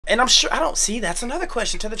And I'm sure I don't see. That's another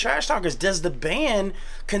question to the trash talkers. Does the band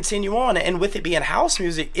continue on? And with it being house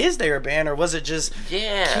music, is there a band, or was it just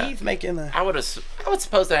Keith making the? I would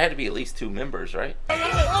suppose there had to be at least 2 members, right?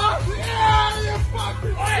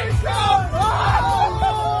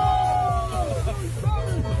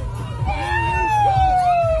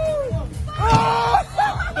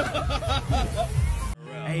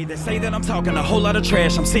 Hey, they say that I'm talking a whole lot of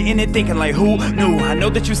trash. I'm sitting there thinking like, who knew? I know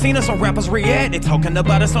that you seen us on rappers react. They talking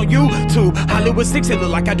about us on YouTube. Hollywood 6, it look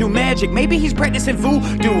like I do magic. Maybe he's practicing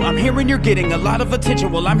voodoo. I'm hearing you're getting a lot of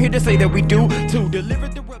attention. Well, I'm here to say that we do to deliver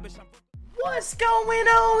the rubbish. What's going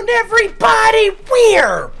on, everybody?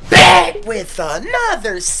 We're back with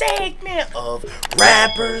another segment of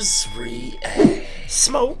Rappers React.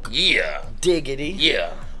 Smoke. Yeah. Diggity.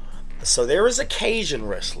 Yeah. So there was a Cajun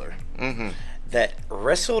wrestler that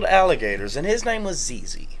wrestled alligators, and his name was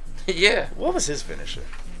ZZ. Yeah. What was his finisher?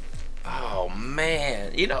 Oh,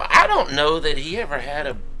 man. You know, I don't know that he ever had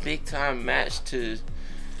a big-time match to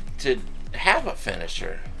have a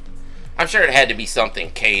finisher. I'm sure it had to be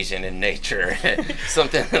something Cajun in nature.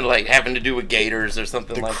 Something like having to do with gators or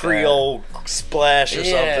something like that. The Creole splash or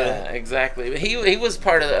something. Yeah, exactly. He was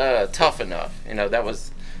part of Tough Enough. You know, that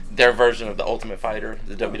was their version of the Ultimate Fighter,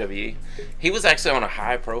 the WWE. He was actually on a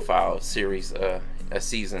high-profile series, a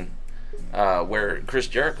season, where Chris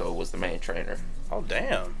Jericho was the main trainer. Oh,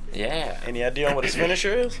 damn. Yeah. Any idea on what his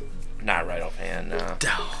finisher is? Not right offhand, no.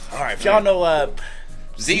 All right, if y'all know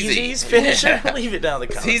ZZ's finisher, leave it down in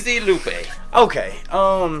the comments. ZZ Lupe. Okay,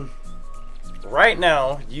 right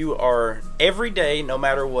now, you are, every day, no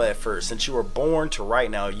matter what, since you were born to right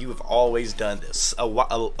now, you have always done this.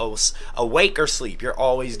 Awake or sleep, you're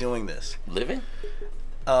always doing this. Living?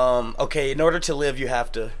 Okay, in order to live, you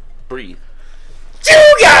have to breathe.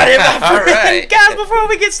 You got it, my friend. Right. Guys, before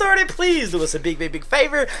we get started, please do us a big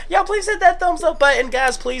favor. Y'all please hit that thumbs up button.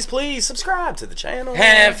 Guys, please subscribe to the channel.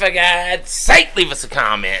 And for God's sake, leave us a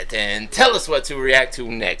comment and tell us what to react to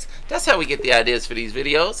next. That's how we get the ideas for these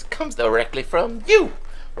videos. It comes directly from you.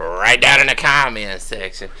 Right down in the comment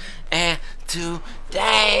section. And today,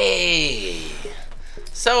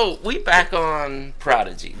 so we back on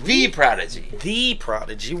Prodigy. The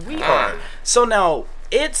Prodigy. We are. So now,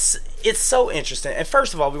 it's so interesting. And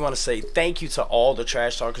first of all, we want to say thank you to all the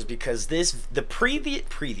trash talkers, because the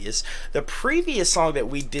previous song that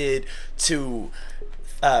we did to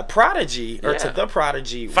Prodigy, or to the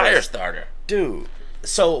Prodigy, Firestarter, dude.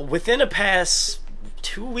 So within the past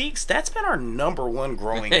 2 weeks, that's been our #1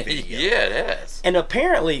 growing video. Yeah, it has. And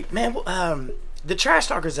apparently, man, the trash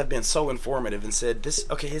talkers have been so informative and said this.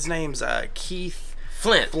 Okay, his name's Keith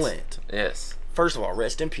Flint. Yes. First of all,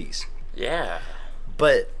 rest in peace. Yeah.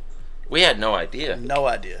 But we had no idea.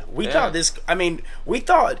 We thought this. I mean, we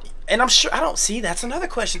thought, and I'm sure I don't see. That's another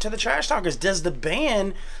question to the trash talkers. Does the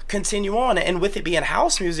band continue on? And with it being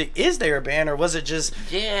house music, is there a band, or was it just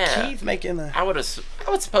Keith making the? I would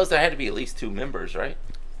suppose there had to be at least 2 members, right?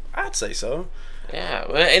 I'd say so. Yeah.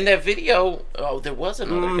 Well, in that video, there was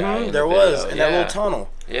another guy. There was in that little tunnel.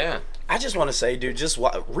 Yeah. I just want to say, dude, just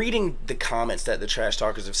reading the comments that the trash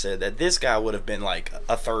talkers have said, that this guy would have been like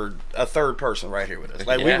a third person right here with us.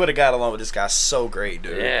 Like, we would have got along with this guy so great,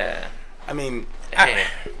 dude. Yeah. I mean, it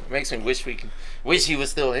makes me wish he was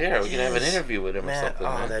still here. We could have an interview with him or something.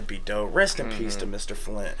 Oh, that'd be dope. Rest in peace to Mr.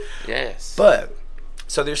 Flint. Yes. But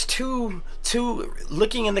so there's two.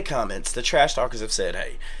 Looking in the comments, the trash talkers have said,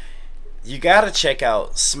 hey, you gotta check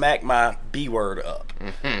out Smack My B Word Up.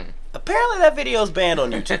 Apparently that video's banned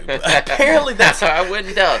on YouTube. Apparently that's I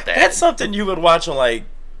wouldn't doubt that. That's something you would watch on like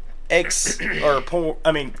X or porn.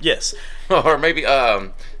 I mean, yes. Or maybe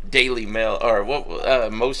Daily Mail, or what Daily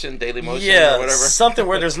Motion, yeah, or whatever. Something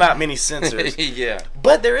where there's not many censors. Yeah.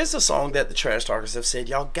 But there is a song that the trash talkers have said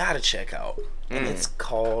y'all gotta check out. And it's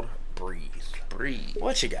called Breathe.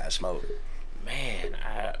 What you guys smoke? Man,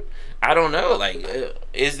 I don't know. Like,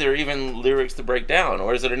 is there even lyrics to break down,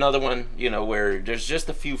 or is it another one, where there's just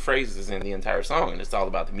a few phrases in the entire song and it's all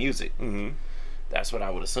about the music? That's what I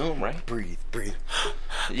would assume, right? Breathe.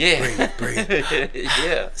 Yeah. Breathe.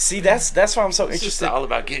 Yeah. See, that's why I'm so interested. It's all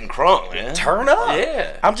about getting crunk, man. Turn up.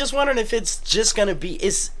 Yeah. I'm just wondering if it's just gonna be.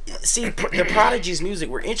 The Prodigy's music.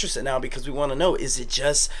 We're interested now because we want to know: is it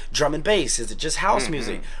just drum and bass? Is it just house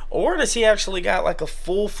music, or does he actually got like a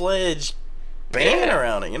full-fledged band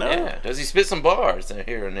around it? Yeah. Does he spit some bars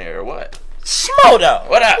here and there, or what? Smodo.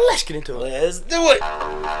 What up? Let's get into it. Let's do it.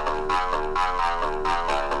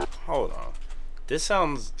 Hold on. This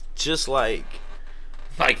sounds just like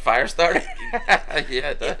Like Firestarter? Yeah,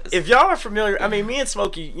 it does. If y'all are familiar, I mean, me and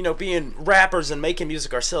Smokey, you know, being rappers and making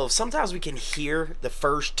music ourselves, sometimes we can hear the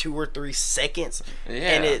first 2 or 3 seconds, Yeah.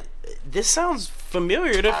 and this sounds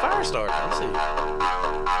familiar to Firestarter. Let's see.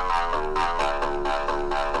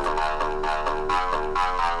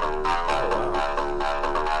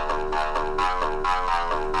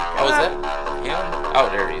 Oh, is that him? Oh,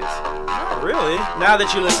 there he is. Not really. Now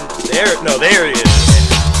that you listen, there it is.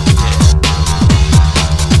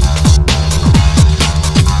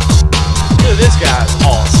 Dude, this guy's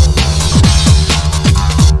awesome.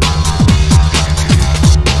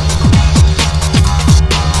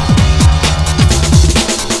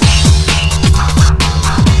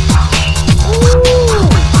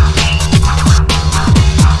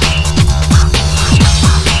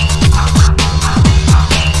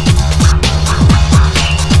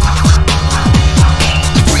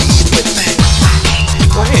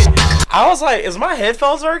 I was like, is my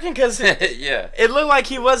headphones working? Because Yeah. it looked like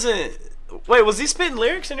he wasn't. Wait, was he spitting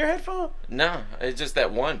lyrics in your headphone? No, it's just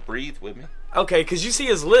that one. Breathe with me. Okay, because you see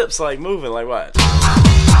his lips like moving, like what?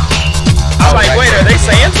 I'm like, wait, are they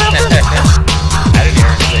saying something? I didn't hear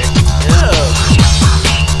anything. Yeah.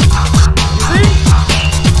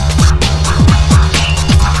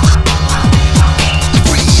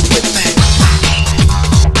 You see?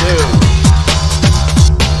 Dude.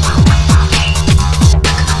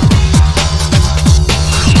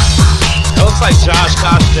 That looks like Josh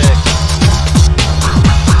Koscheck.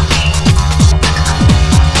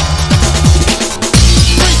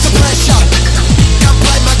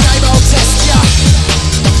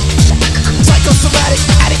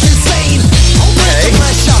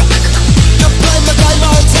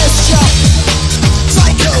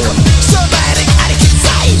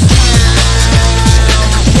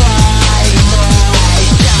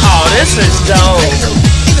 This is dope.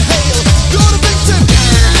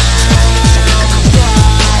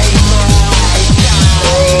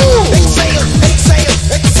 Exhale, exhale,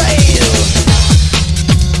 exhale.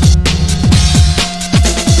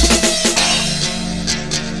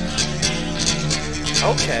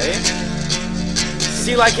 Okay.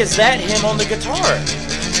 See, like, is that him on the guitar?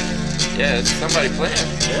 Yeah, it's somebody playing.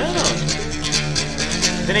 Yeah.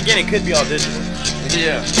 Then again, it could be all digital.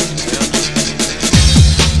 Yeah.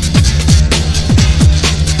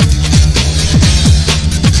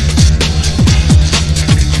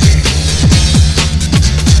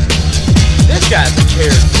 This guy's a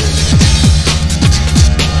character.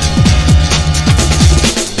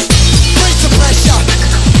 Bring some pressure.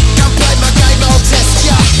 Come play my game, I'll test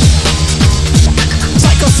ya.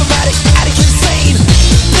 Psychosomatic, addict, insane.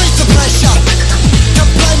 Bring some pressure.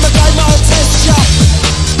 Come play my game, I'll test ya.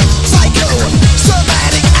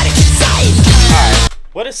 Psychosomatic, addict, insane. Alright.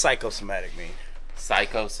 What does psychosomatic mean?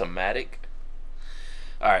 Psychosomatic?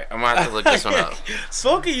 Alright, I'm gonna have to look this one up.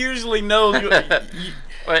 Smokey usually knows.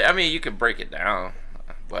 Well, I mean, you could break it down,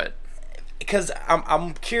 but Because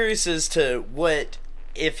I'm curious as to what,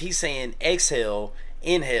 if he's saying exhale,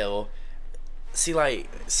 inhale. See, like,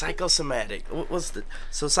 psychosomatic.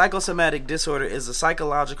 So psychosomatic disorder is a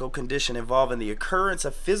psychological condition involving the occurrence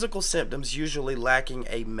of physical symptoms usually lacking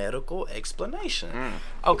a medical explanation.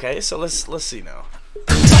 Okay, so let's see now.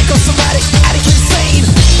 Psychosomatic, addict, insane.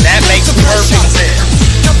 That makes perfect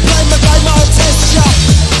sense. Come play my game, I'll test ya.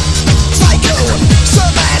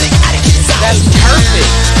 Psychosomatic, addict, insane. That's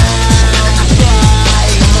perfect.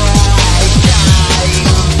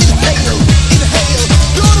 Inhale, inhale,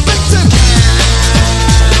 you're the victim.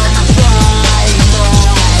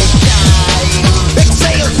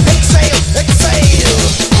 Exhale, exhale, exhale.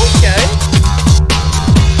 Okay.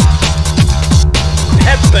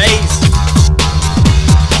 That bass.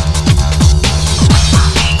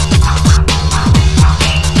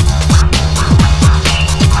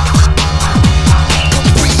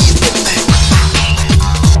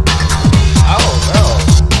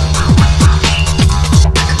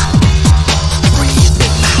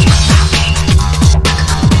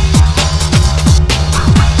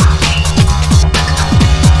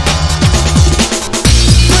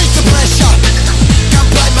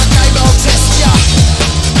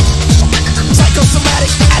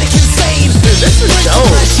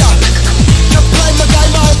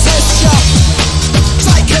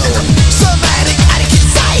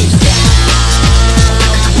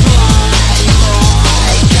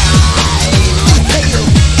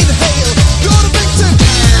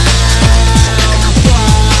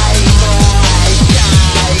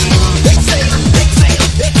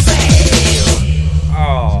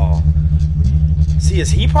 Is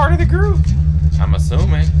he part of the group? I'm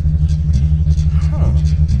assuming. Huh.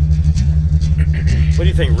 What do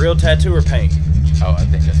you think, real tattoo or paint? Oh, I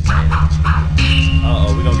think that's made it.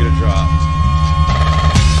 Uh-oh, we gonna get a drop.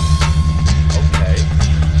 Okay.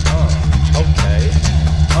 Okay.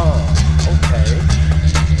 Okay.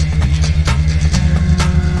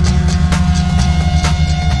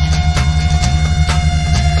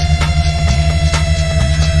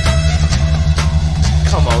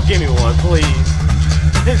 Come on, give me one, please.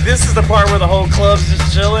 This is the part where the whole club's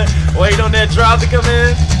just chilling, waiting on that drop to come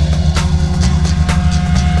in.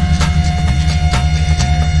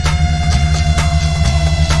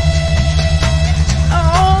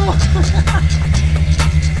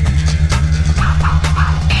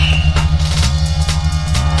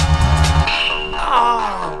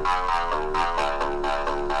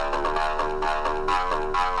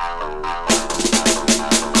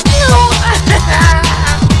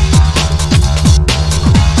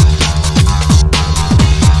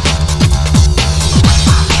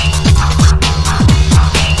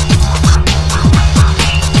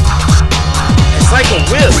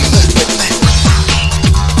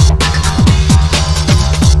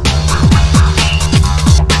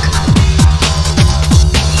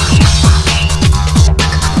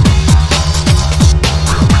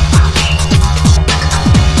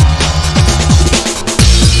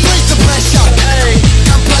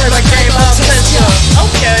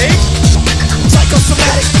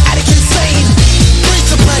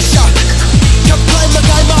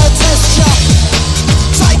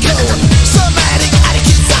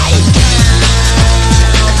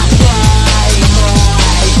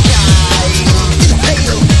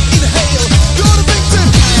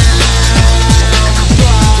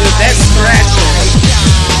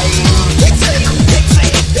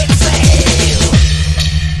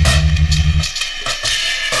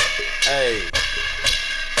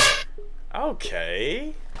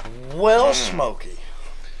 Okay. Well, Smokey.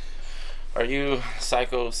 Are you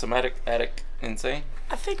psychosomatic, addict, insane?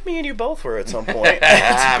 I think me and you both were at some point,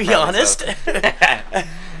 to be honest. So.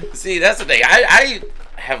 See, that's the thing. I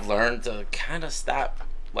have learned to kind of stop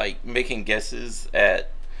like making guesses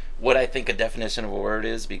at what I think a definition of a word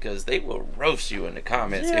is, because they will roast you in the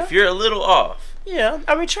comments if you're a little off. Yeah,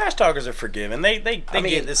 I mean, trash talkers are forgiven. They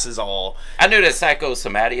get this is all. I knew that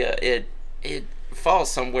psychosomatia, it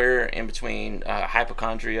falls somewhere in between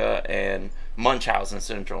hypochondria and Munchausen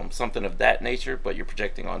syndrome, something of that nature, but you're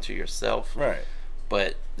projecting onto yourself. Right.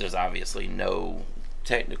 But there's obviously no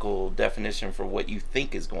technical definition for what you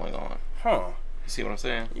think is going on. Huh. You see what I'm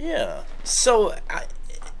saying? Yeah. So,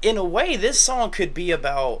 in a way, this song could be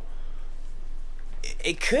about...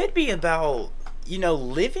 It could be about, you know,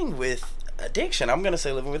 living with addiction. I'm going to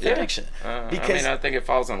say living with addiction. Because I think it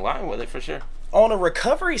falls in line with it for sure. On a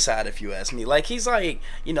recovery side, if you ask me. Like, he's like,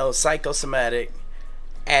 you know, psychosomatic,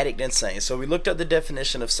 addict, insane. So we looked up the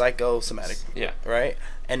definition of psychosomatic. Yeah. Right?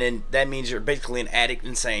 And then that means you're basically an addict,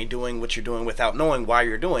 insane, doing what you're doing without knowing why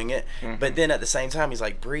you're doing it. Mm-hmm. But then at the same time, he's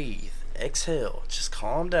like, breathe. Exhale, just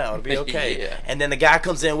calm down, it'll be okay. Yeah. And then the guy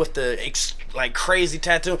comes in with the like crazy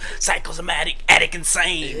tattoo, psychosomatic, addict,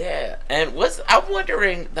 insane. Yeah. And I'm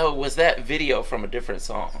wondering though, was that video from a different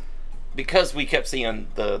song? Because we kept seeing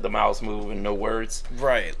the mouths move and no words.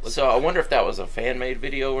 Right. So I wonder if that was a fan made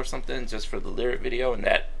video or something, just for the lyric video, and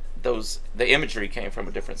that the imagery came from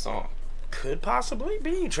a different song. Could possibly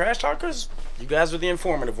be. Trash talkers, you guys are the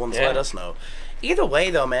informative ones. Yeah. Let us know. Either way,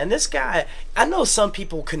 though, man, this guy, I know some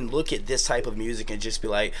people can look at this type of music and just be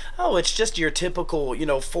like, oh, it's just your typical, you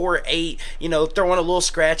know, 4/8, you know, throw in a little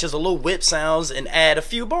scratches, a little whip sounds, and add a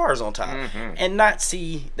few bars on top. Mm-hmm. And not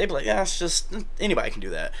see, they'd be like, yeah, it's just, anybody can do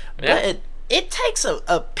that. Yeah. But it takes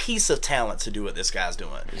a piece of talent to do what this guy's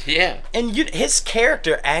doing. Yeah. And his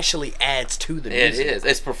character actually adds to the music. It is.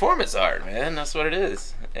 It's performance art, man. That's what it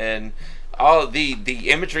is. And all the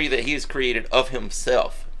imagery that he has created of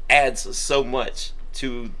himself adds so much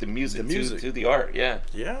to the music, to the art. Yeah,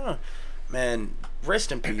 man,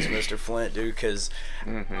 rest in peace, Mr. Flint, dude, because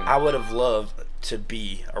I would have loved to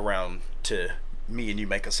be around to me and you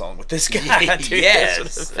make a song with this guy, dude.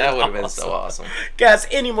 Yes, that would have been so awesome. Guys,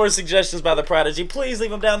 any more suggestions by the Prodigy, please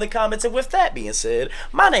leave them down in the comments. And with that being said,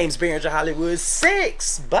 my name's Smokey and Hollywood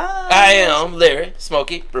 6. Bye. I am Larry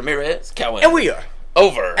Smokey Ramirez Cowan, and we are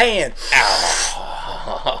over and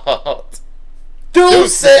out.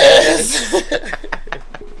 Deuces!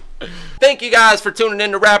 Thank you guys for tuning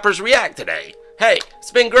in to Rappers React today. Hey,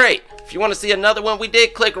 it's been great. If you want to see another one we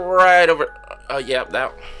did, click right over. Yep,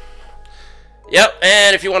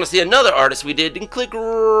 and if you want to see another artist we did, then click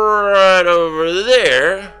right over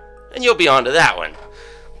there, and you'll be on to that one.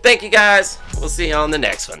 Thank you guys. We'll see you on the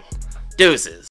next one. Deuces.